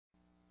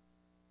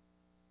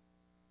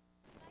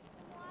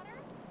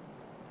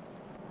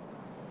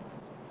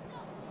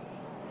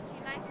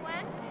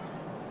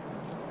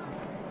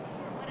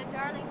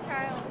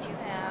child you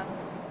have?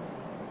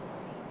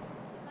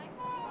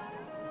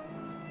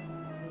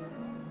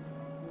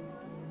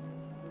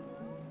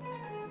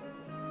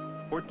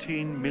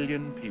 14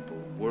 million people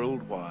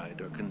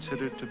worldwide are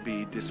considered to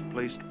be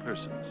displaced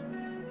persons,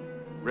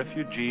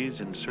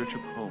 refugees in search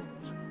of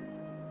homes.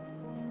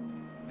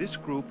 This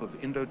group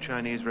of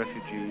Indo-Chinese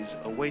refugees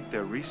await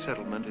their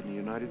resettlement in the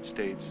United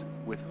States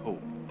with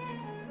hope,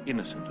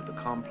 innocent of the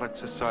complex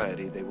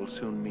society they will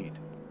soon meet.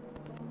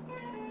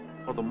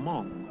 For the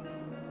Hmong,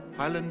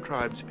 highland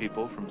tribes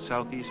people from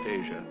Southeast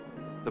Asia,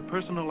 the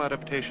personal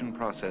adaptation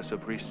process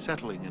of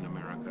resettling in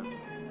America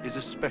is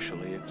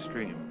especially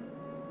extreme.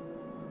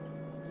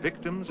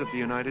 Victims of the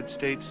United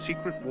States'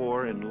 secret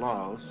war in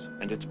Laos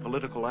and its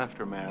political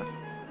aftermath,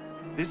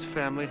 this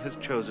family has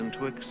chosen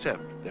to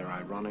accept their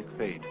ironic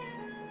fate.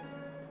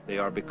 They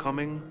are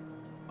becoming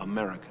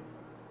American.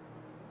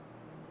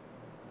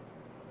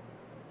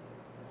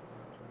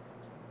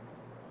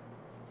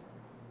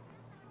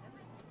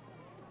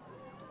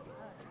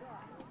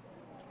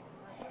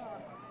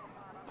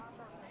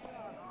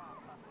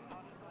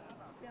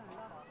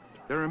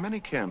 There are many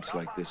camps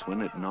like this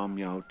one at Nam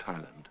Yau,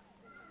 Thailand.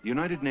 The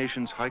United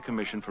Nations High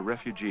Commission for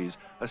Refugees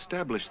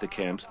established the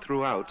camps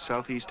throughout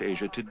Southeast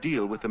Asia to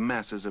deal with the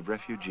masses of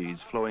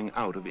refugees flowing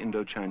out of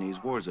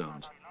Indo-Chinese war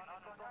zones.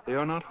 They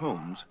are not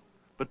homes,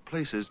 but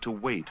places to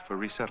wait for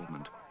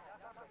resettlement,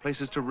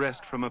 places to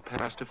rest from a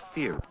past of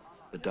fear,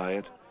 the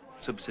diet,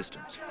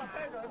 subsistence.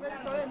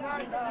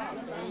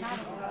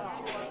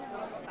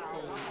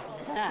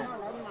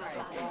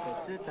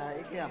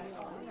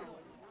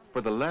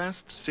 For the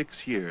last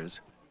 6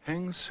 years,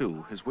 Hang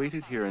Su has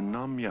waited here in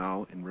Nam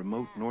Yau in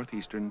remote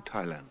northeastern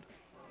Thailand.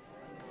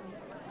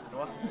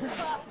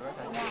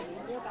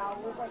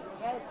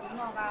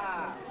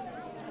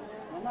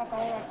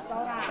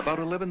 About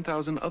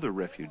 11,000 other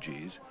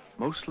refugees,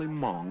 mostly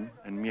Hmong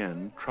and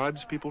Mien,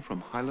 tribespeople from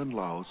highland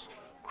Laos,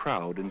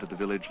 crowd into the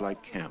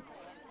village-like camp.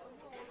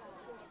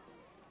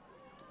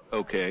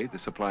 Okay, the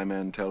supply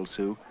man tells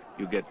Su,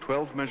 you get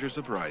 12 measures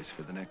of rice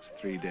for the next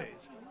 3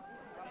 days.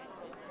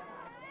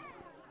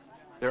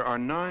 There are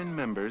 9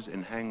 members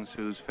in Hang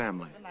Su's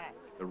family.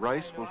 The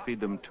rice will feed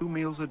them 2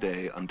 meals a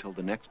day until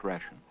the next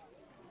ration.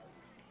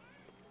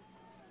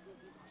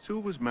 Su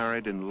was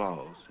married in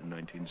Laos in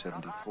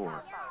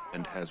 1974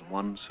 and has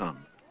 1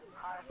 son.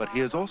 But he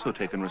has also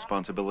taken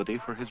responsibility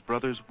for his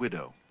brother's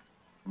widow,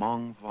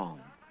 Mong Vong,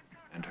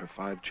 and her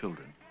 5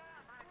 children.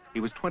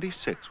 He was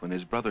 26 when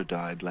his brother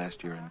died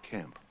last year in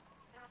camp.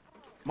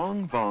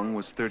 Mong Vong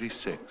was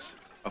 36,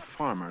 a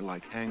farmer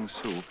like Hang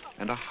Su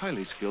and a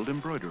highly skilled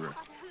embroiderer.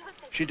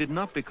 She did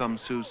not become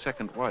Su's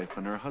second wife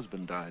when her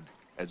husband died,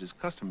 as is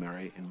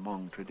customary in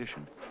Hmong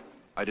tradition.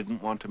 I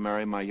didn't want to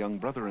marry my young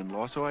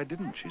brother-in-law, so I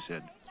didn't, she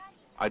said.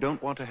 I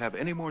don't want to have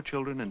any more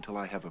children until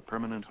I have a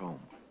permanent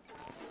home.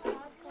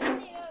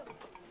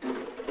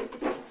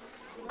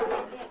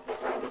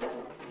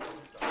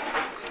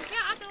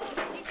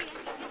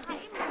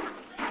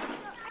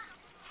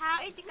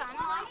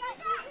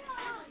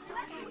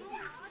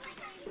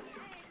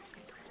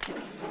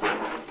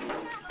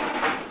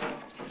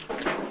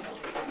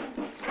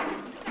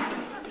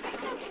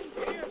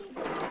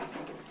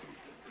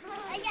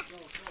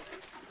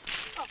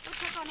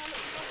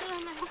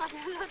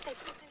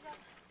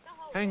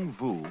 Hang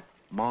Vu,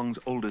 Mong's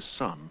oldest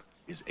son,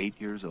 is 8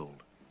 years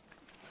old.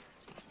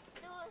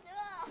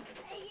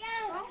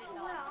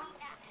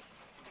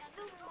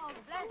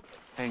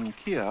 Hang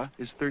Kia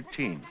is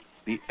 13,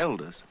 the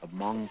eldest of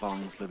Mong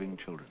Vong's living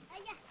children.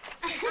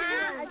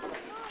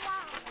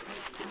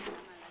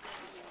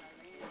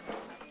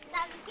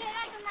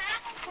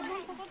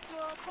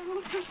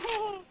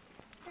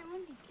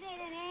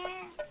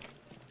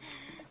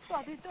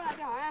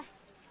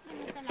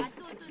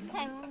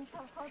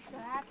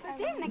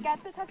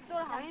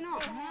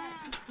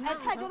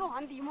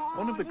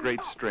 One of the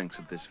great strengths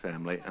of this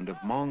family and of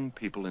Hmong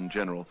people in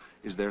general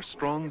is their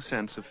strong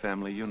sense of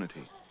family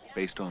unity,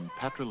 based on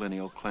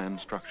patrilineal clan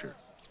structure.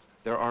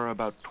 There are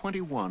about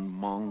 21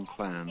 Hmong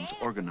clans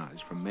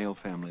organized from male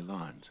family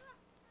lines.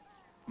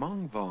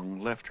 Mong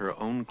Vong left her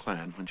own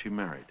clan when she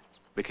married,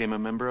 became a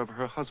member of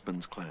her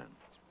husband's clan,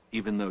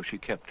 even though she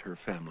kept her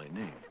family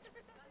name.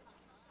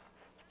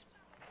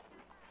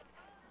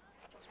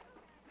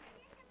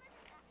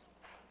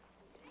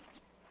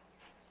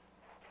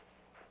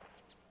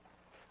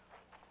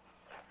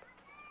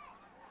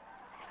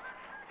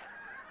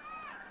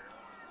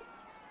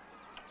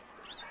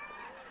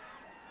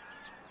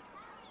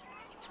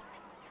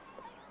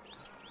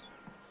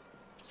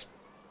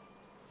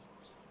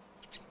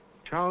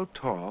 Chow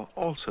Ta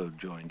also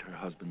joined her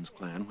husband's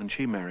clan when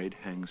she married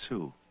Hang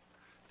Su.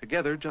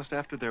 Together, just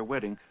after their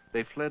wedding,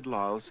 they fled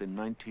Laos in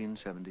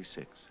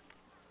 1976.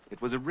 It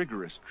was a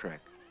rigorous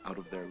trek out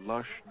of their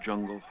lush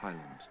jungle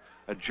highlands,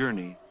 a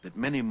journey that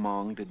many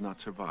Hmong did not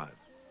survive.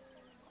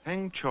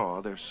 Hang Chaw,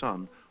 their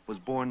son, was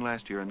born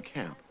last year in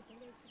camp.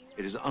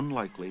 It is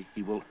unlikely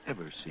he will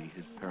ever see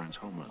his parents'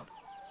 homeland.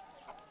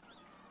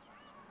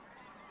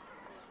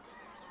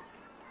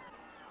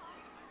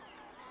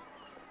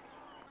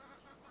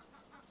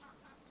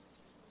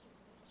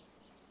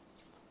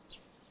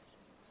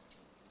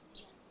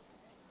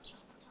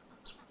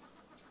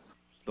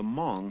 The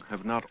Hmong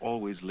have not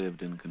always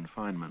lived in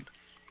confinement.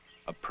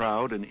 A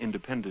proud and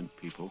independent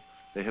people,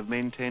 they have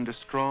maintained a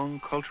strong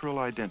cultural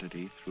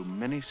identity through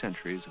many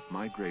centuries of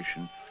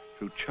migration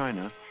through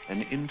China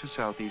and into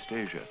Southeast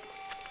Asia.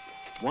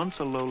 Once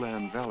a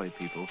lowland valley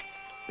people,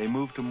 they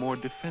moved to more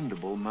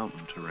defendable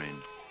mountain terrain,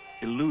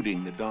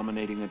 eluding the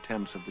dominating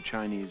attempts of the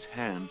Chinese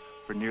Han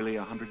for nearly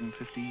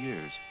 150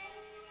 years.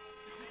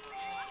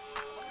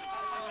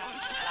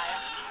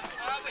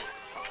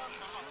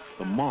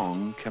 The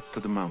Hmong kept to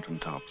the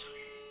mountaintops,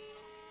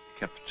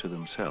 kept to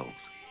themselves.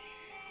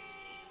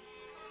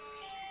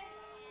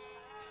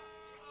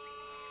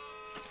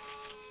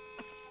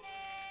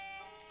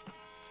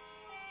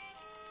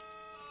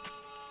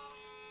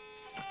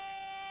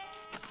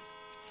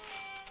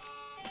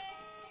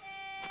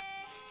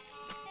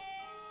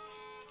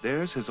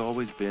 Theirs has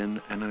always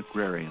been an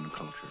agrarian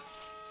culture,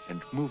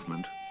 and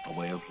movement a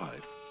way of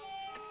life.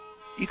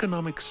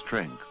 Economic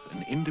strength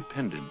and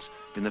independence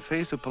in the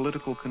face of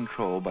political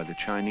control by the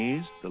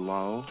Chinese, the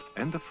Lao,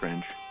 and the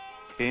French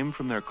came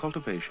from their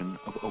cultivation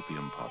of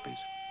opium poppies.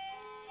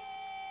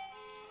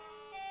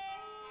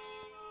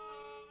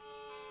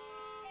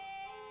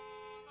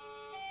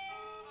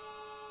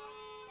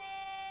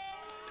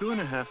 Two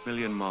and a half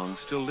million Hmong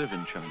still live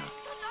in China,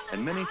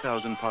 and many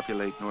thousand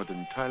populate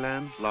northern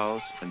Thailand,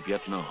 Laos, and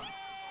Vietnam.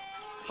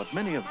 But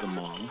many of the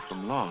Hmong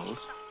from Laos,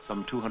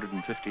 some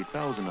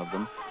 250,000 of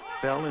them,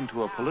 fell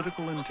into a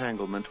political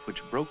entanglement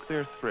which broke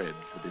their thread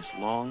to this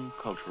long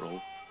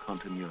cultural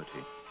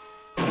continuity.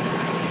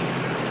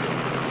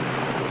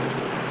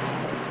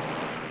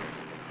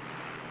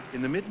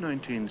 In the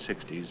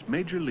mid-1960s,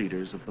 major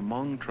leaders of the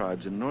Hmong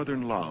tribes in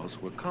northern Laos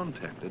were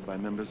contacted by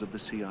members of the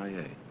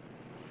CIA.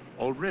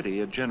 Already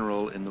a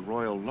general in the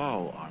Royal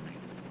Lao Army,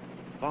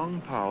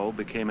 Vong Pao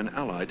became an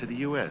ally to the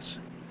U.S.,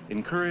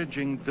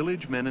 encouraging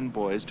village men and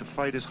boys to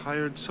fight as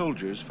hired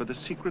soldiers for the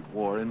secret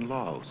war in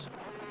Laos.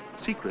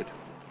 Secret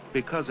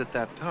because at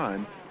that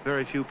time,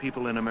 very few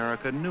people in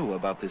America knew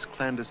about this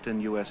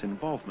clandestine U.S.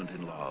 involvement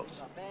in Laos.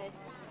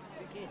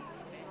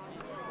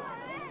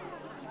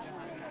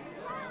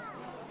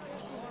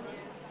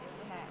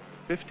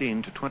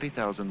 $15,000 to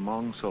 20,000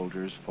 Hmong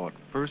soldiers fought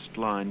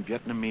first-line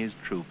Vietnamese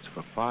troops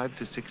for 5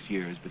 to 6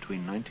 years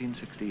between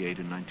 1968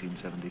 and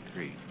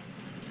 1973.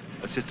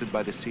 Assisted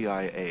by the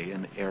CIA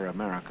and Air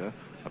America,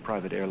 a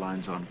private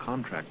airlines on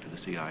contract to the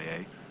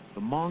CIA,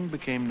 the Hmong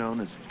became known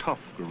as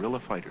tough guerrilla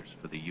fighters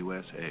for the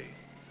USA.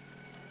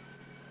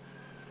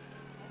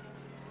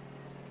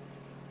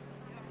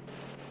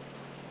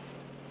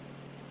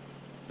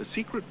 The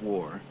secret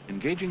war,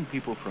 engaging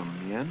people from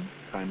Mien,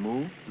 Khai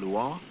Mu,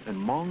 Lua, and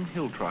Hmong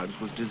hill tribes,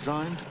 was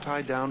designed to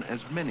tie down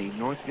as many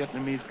North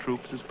Vietnamese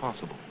troops as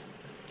possible,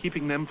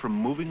 keeping them from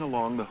moving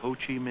along the Ho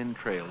Chi Minh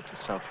Trail to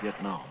South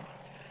Vietnam.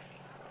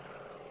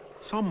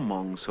 Some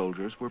Hmong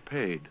soldiers were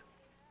paid.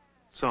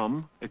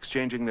 Some,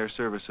 exchanging their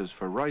services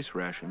for rice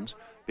rations,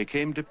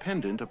 became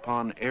dependent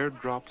upon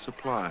airdrop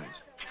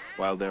supplies,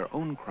 while their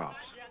own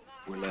crops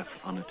were left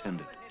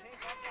unattended.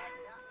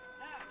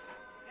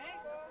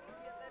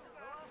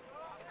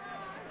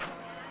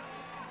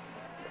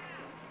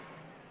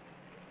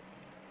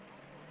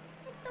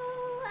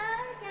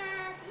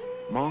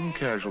 Hmong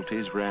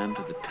casualties ran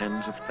to the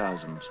tens of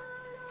thousands,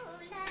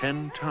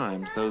 10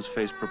 times those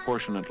faced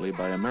proportionately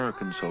by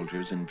American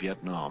soldiers in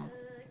Vietnam.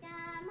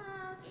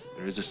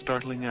 There is a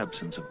startling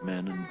absence of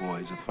men and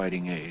boys of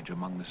fighting age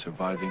among the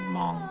surviving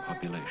Hmong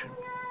population.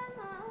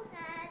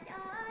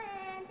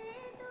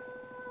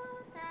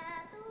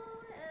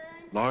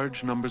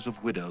 Large numbers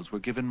of widows were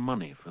given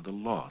money for the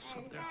loss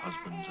of their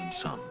husbands and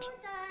sons.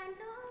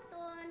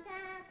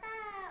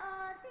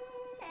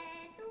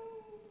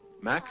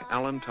 Mac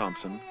Allen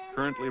Thompson,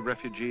 currently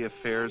Refugee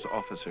Affairs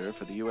Officer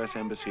for the U.S.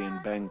 Embassy in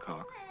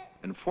Bangkok,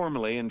 and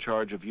formerly in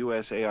charge of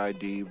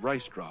USAID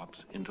rice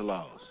drops into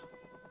Laos.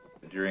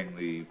 During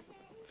the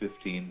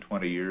 15,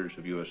 20 years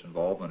of U.S.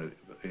 involvement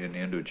in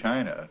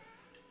Indochina,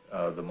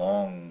 the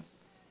Hmong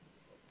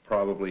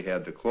probably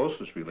had the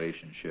closest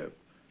relationship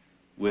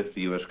with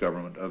the U.S.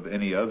 government of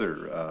any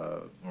other,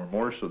 or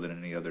more so than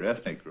any other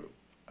ethnic group,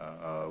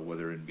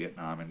 whether in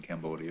Vietnam, in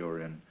Cambodia,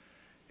 or in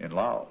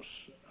Laos.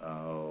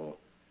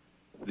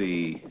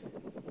 The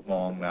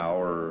Hmong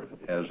now,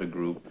 as a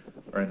group,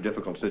 are in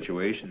difficult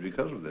situations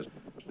because of this.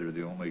 They're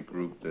the only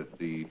group that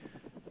the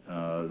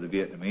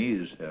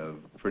Vietnamese have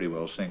pretty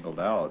well singled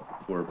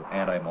out for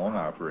anti-Hmong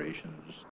operations.